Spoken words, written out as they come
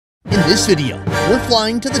this video, we're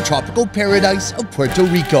flying to the tropical paradise of Puerto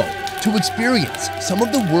Rico to experience some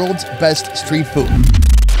of the world's best street food.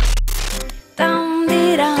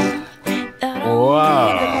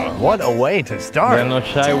 Wow, what a way to start. We're not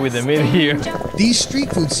shy with the meat here. The street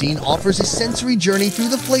food scene offers a sensory journey through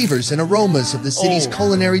the flavors and aromas of the city's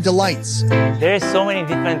culinary delights. There's so many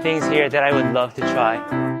different things here that I would love to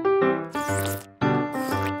try.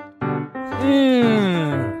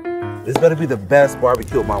 This better be the best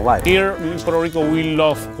barbecue of my life. Here in Puerto Rico, we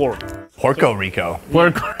love pork. Puerto Rico.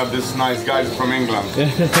 This nice guy from England.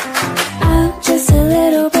 I'm just a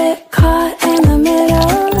little bit caught in the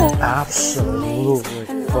middle. Absolutely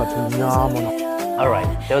phenomenal. All right,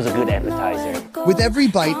 that was a good appetizer. With every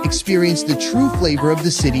bite, experience the true flavor of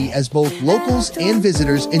the city as both locals and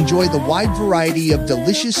visitors enjoy the wide variety of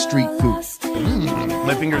delicious street food.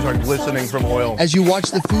 My fingers are glistening from oil. As you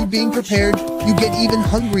watch the food being prepared, you get even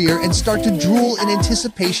hungrier and start to drool in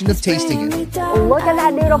anticipation of tasting it. Look at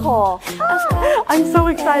that noodle hole. I'm so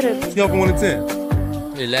excited. Scale from 1 to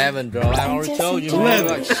 10. 11, bro. I already told you.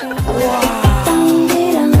 11.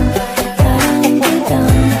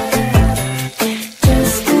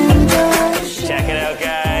 Check it out,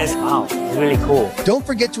 guys. Wow, really cool. Don't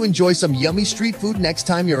forget to enjoy some yummy street food next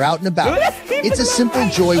time you're out and about. It's a simple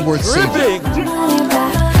joy worth savoring.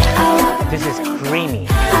 This is creamy.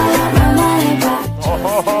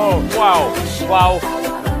 Oh, wow, wow,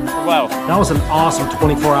 wow. That was an awesome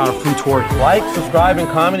 24-hour food tour. Like, subscribe, and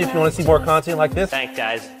comment if you want to see more content like this. Thanks,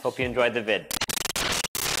 guys. Hope you enjoyed the vid.